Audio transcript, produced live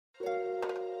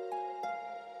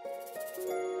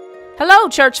Hello,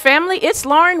 church family. It's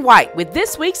Lauren White with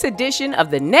this week's edition of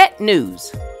the Net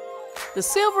News. The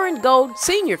Silver and Gold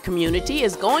Senior Community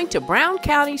is going to Brown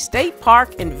County State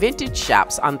Park and Vintage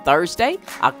Shops on Thursday,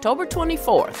 October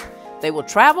 24th. They will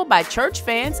travel by church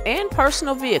vans and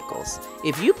personal vehicles.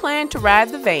 If you plan to ride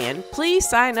the van, please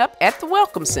sign up at the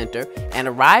Welcome Center and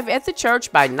arrive at the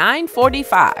church by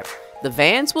 9:45. The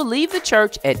vans will leave the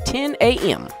church at 10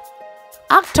 a.m.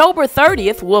 October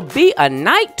 30th will be a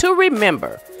night to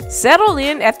remember. Settle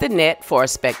in at the Net for a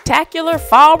spectacular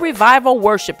fall revival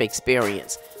worship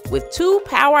experience with two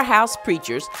powerhouse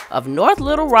preachers of North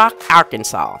Little Rock,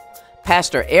 Arkansas,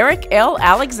 Pastor Eric L.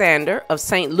 Alexander of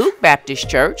St. Luke Baptist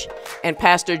Church and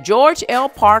Pastor George L.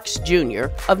 Parks Jr.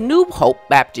 of New Hope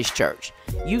Baptist Church.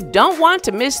 You don't want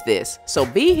to miss this, so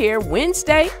be here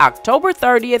Wednesday, October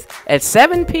 30th at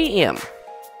 7 p.m.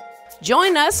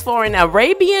 Join us for an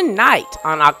Arabian Night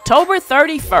on October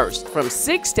 31st from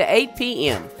 6 to 8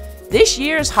 p.m. This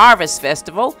year's Harvest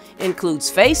Festival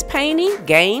includes face painting,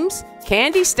 games,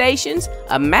 candy stations,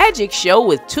 a magic show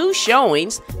with two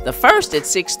showings, the first at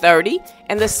 6:30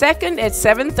 and the second at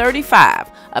 7:35,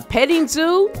 a petting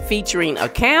zoo featuring a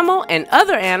camel and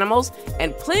other animals,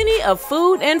 and plenty of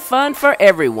food and fun for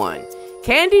everyone.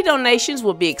 Candy donations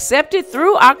will be accepted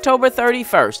through October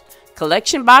 31st.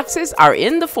 Collection boxes are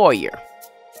in the foyer.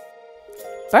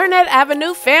 Burnett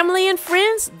Avenue family and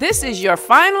friends, this is your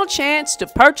final chance to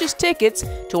purchase tickets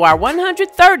to our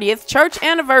 130th Church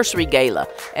Anniversary Gala,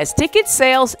 as ticket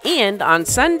sales end on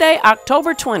Sunday,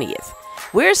 October 20th.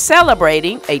 We're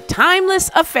celebrating a timeless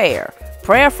affair,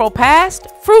 prayerful past,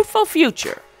 fruitful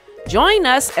future. Join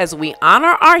us as we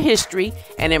honor our history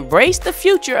and embrace the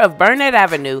future of Burnett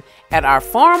Avenue at our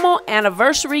formal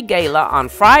anniversary gala on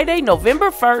Friday, November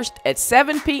 1st at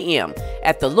 7 p.m.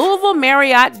 at the Louisville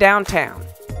Marriott downtown.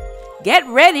 Get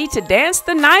ready to dance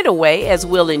the night away as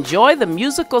we'll enjoy the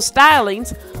musical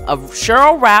stylings of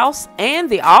Cheryl Rouse and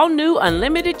the all-new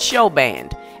Unlimited Show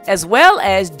Band, as well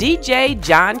as DJ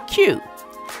John Q.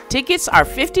 Tickets are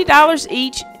 $50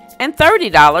 each and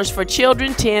 $30 for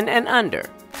children 10 and under.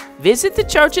 Visit the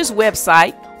church's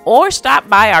website or stop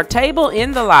by our table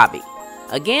in the lobby.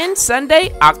 Again,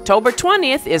 Sunday, October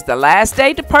 20th is the last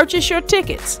day to purchase your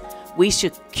tickets. We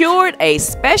secured a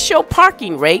special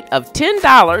parking rate of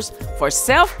 $10 for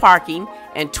self-parking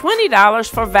and $20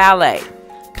 for valet.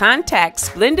 Contact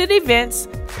Splendid Events,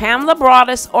 Pamela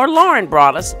Broadus, or Lauren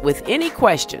Broadus with any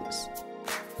questions.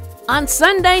 On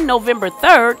Sunday, November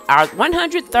 3rd, our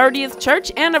 130th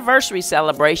church anniversary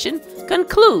celebration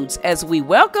concludes as we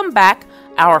welcome back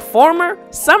our former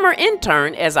summer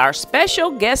intern as our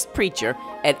special guest preacher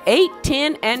at 8,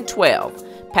 10, and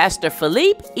 12, Pastor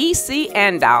Philippe E.C.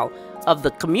 Andal of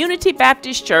the Community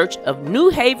Baptist Church of New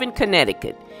Haven,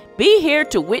 Connecticut. Be here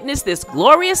to witness this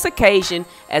glorious occasion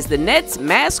as the Net's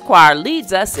Mass Choir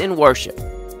leads us in worship.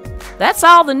 That's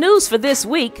all the news for this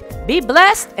week. Be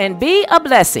blessed and be a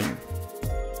blessing.